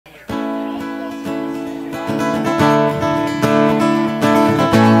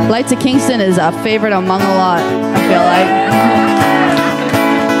Flight to Kingston is a favorite among a lot, I feel like.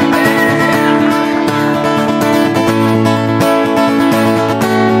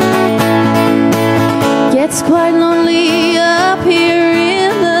 It's quite lonely up here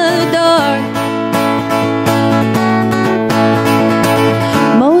in the dark.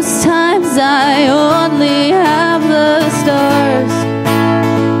 Most times I only have the stars.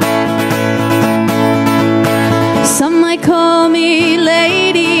 Some might call me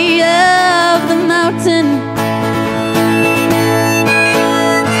Lady of the Mountain.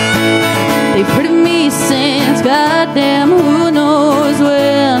 They've heard of me since goddamn who knows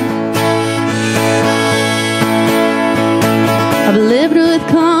when. I've lived with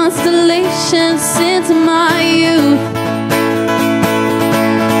constellations since my youth.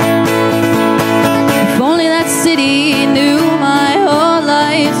 If only that city knew my whole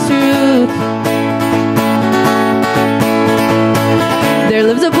life's truth. There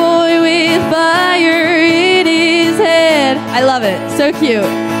lives a boy with fire in his head. I love it, so cute.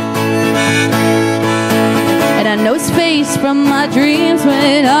 And I know his face from my dreams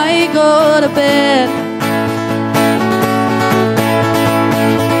when I go to bed.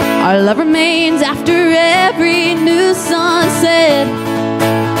 Our love remains after every new sunset.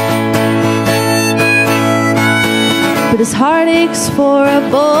 But his heart aches for a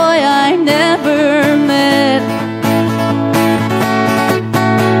boy I never met.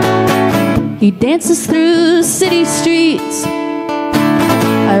 He dances through city streets.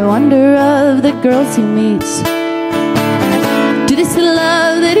 I wonder of the girls he meets. Do they still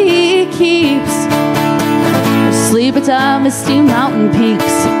love that he keeps? Or sleep atop misty mountain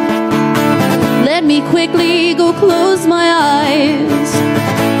peaks? Let me quickly go close my eyes,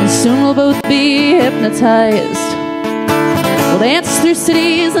 and soon we'll both be hypnotized. We'll dance through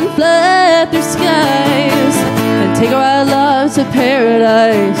cities and fly through skies, and take our love to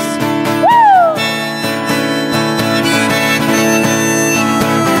paradise.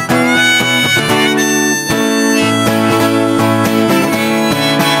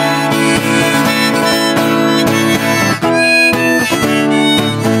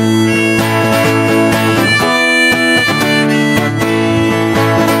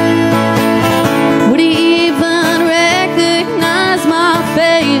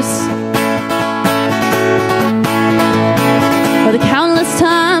 For the countless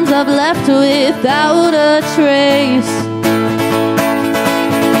times I've left without a trace.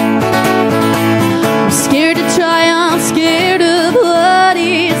 I'm scared to try, I'm scared of what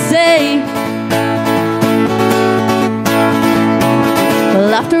he'd say.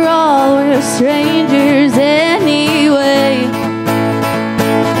 Well, after all, we're strangers anyway.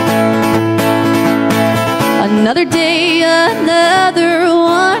 Another day, another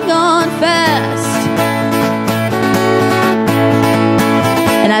one gone fast.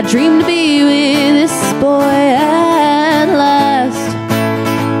 And I dream to be with this boy at last.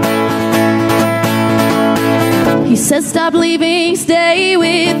 He says stop leaving, stay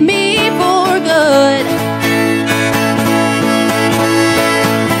with me for good.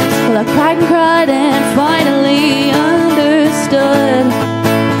 Well, I cried and cried and finally understood.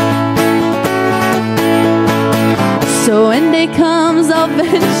 So when day comes, I'll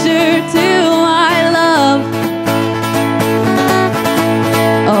venture to my love.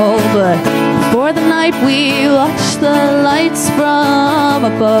 Oh, but for the night we watch the lights from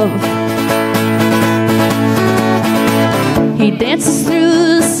above. He dances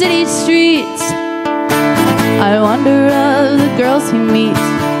through city streets. I wonder of the girls he meets.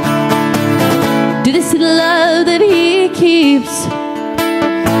 Do they see the love that he keeps?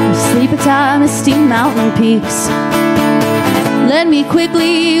 We sleep atop misty mountain peaks. Let me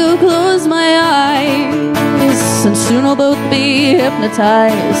quickly go close my eyes, and soon we'll both be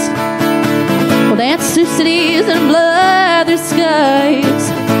hypnotized. We'll dance through cities and blood through skies,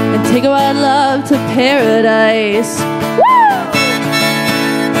 and take our love to paradise.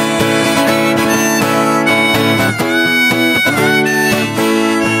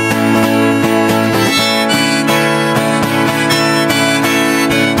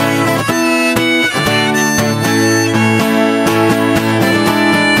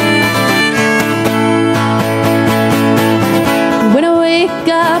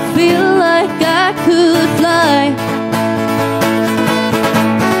 I feel like I could fly.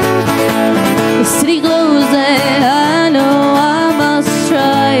 The city glows and I know I must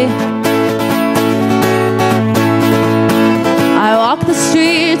try. I walk the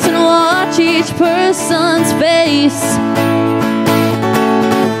streets and watch each person's face.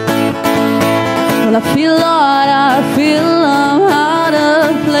 Well, I feel odd, I feel I'm out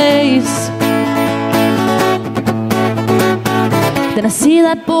of place. Then I see see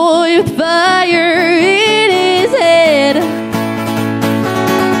that boy with fire in his head,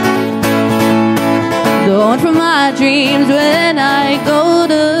 the one from my dreams when I go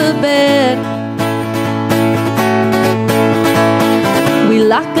to bed. We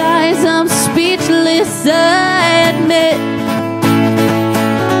lock eyes, I'm speechless, I admit.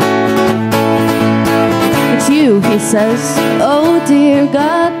 It's you, he says, oh dear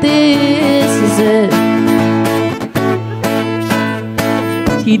God, this is it.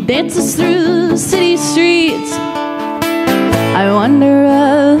 He dances through city streets. I wonder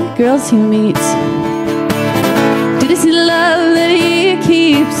of the girls he meets. Do they see the love that he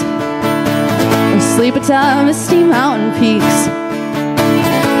keeps, or sleep atop misty mountain peaks?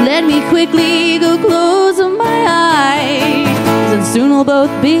 Let me quickly go close my eyes, and soon we'll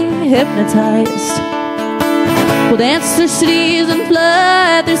both be hypnotized. We'll dance through cities and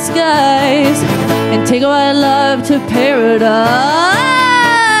fly through skies, and take our love to paradise.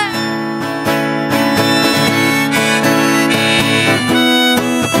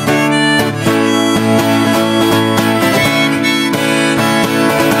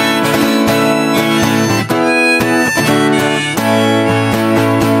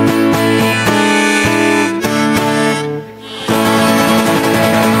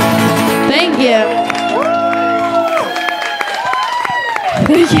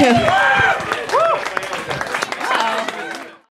 Thank you.